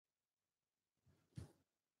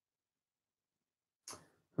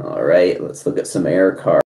All right, let's look at some error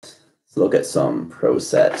cards. Let's look at some Pro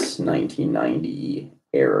Set 1990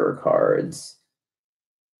 error cards.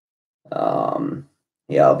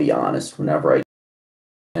 Yeah, I'll be honest, whenever I get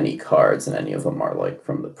any cards, and any of them are like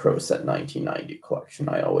from the Pro Set 1990 collection,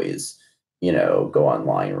 I always, go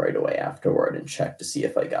online right away afterward and check to see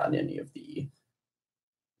if I got any of the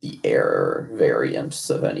error variants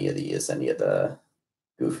of any of the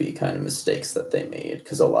goofy kind of mistakes that they made,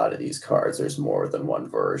 because a lot of these cards, there's more than one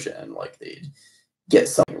version. Like they'd get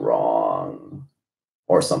something wrong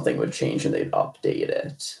or something would change and they'd update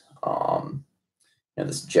it. And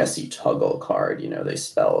this Jesse Tuggle card, they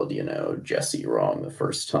spelled, Jesse wrong the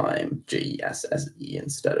first time, Jesse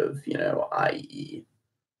instead of, IE.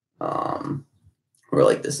 Or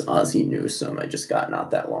like this Ozzie Newsome I just got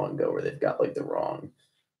not that long ago, where they've got like the wrong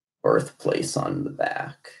birthplace on the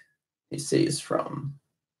back. He says wrong.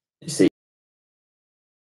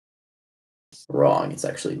 It's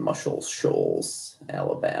actually Muscle Shoals,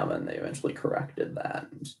 Alabama, and they eventually corrected that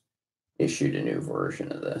and issued a new version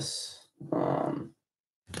of this.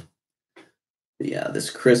 Yeah, this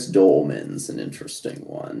Chris Doleman's an interesting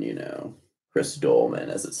one. Chris Doleman,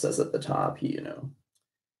 as it says at the top, he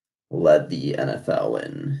led the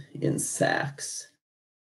NFL in sacks.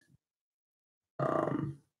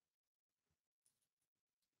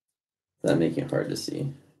 That making it hard to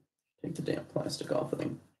see. Take the damn plastic off of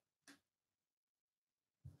thing.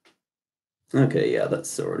 Okay, yeah, that's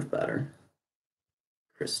sort of better.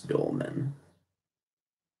 Chris Doleman.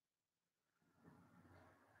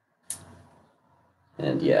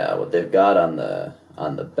 And yeah, what they've got on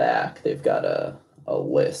the back, they've got a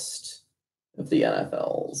list of the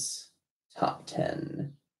NFL's top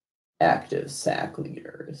 10 active sack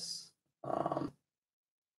leaders.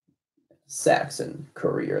 Sacks in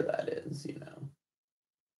career, that is,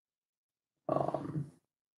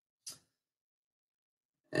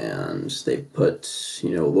 and they put,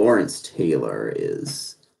 Lawrence Taylor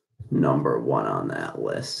is number 1 on that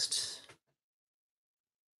list.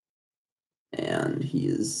 And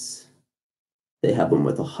they have him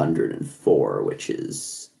with 104, which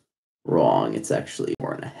is wrong. It's actually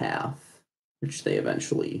 4.5, which they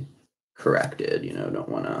eventually corrected. Don't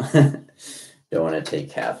want to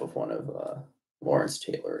take half of one of Lawrence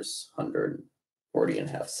Taylor's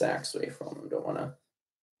 140.5 sacks away from him. Don't want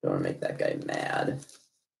to make that guy mad.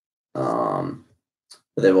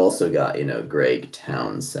 But they've also got, Greg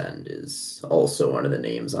Townsend is also one of the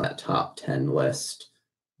names on that top 10 list,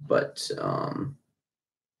 but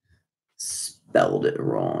spelled it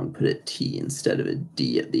wrong, put a T instead of a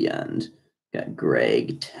D at the end. Got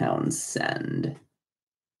Greg Townsend.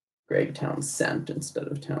 Greg Townsend instead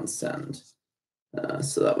of Townsend.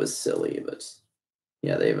 So that was silly, but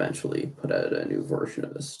yeah, they eventually put out a new version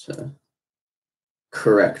of this to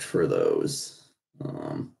correct for those.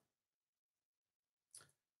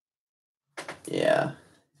 Yeah,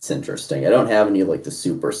 it's interesting. I don't have any like the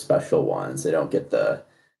super special ones. I don't get the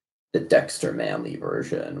Dexter Manley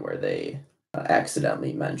version where they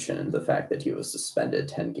accidentally mentioned the fact that he was suspended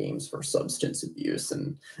 10 games for substance abuse,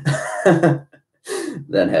 and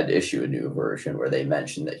then had to issue a new version where they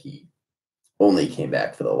mentioned that he only came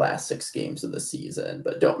back for the last 6 games of the season,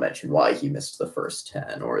 but don't mention why he missed the first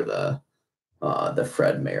 10, or the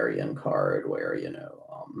Fred Marion card where,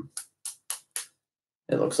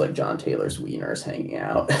 it looks like John Taylor's wiener is hanging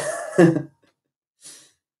out.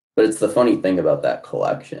 But it's the funny thing about that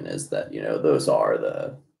collection is that, those are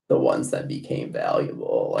the ones that became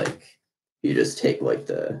valuable. Like, you just take like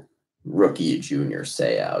the rookie Junior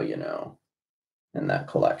Seau, in that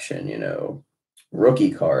collection,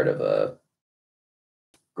 rookie card of a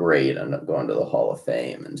great, end up going to the Hall of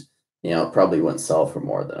Fame, and it probably wouldn't sell for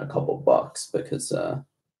more than a couple bucks, because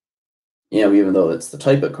even though it's the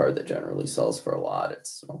type of card that generally sells for a lot,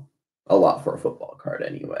 it's a lot for a football card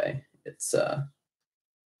anyway. It's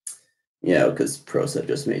because pros have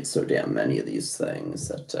just made so damn many of these things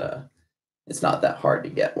that it's not that hard to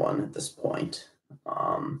get one at this point.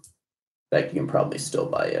 In fact, you can probably still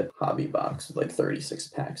buy a hobby box with like 36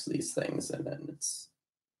 packs of these things, and then it's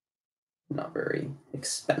not very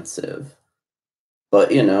expensive. But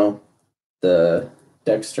the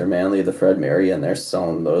Dexter Manley, the Fred Marion, they're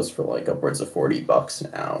selling those for like upwards of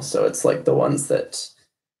 $40 now. So it's like the ones that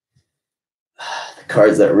the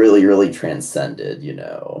cards that really, really transcended,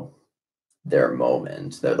 their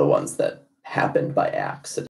moment. They're the ones that happened by accident.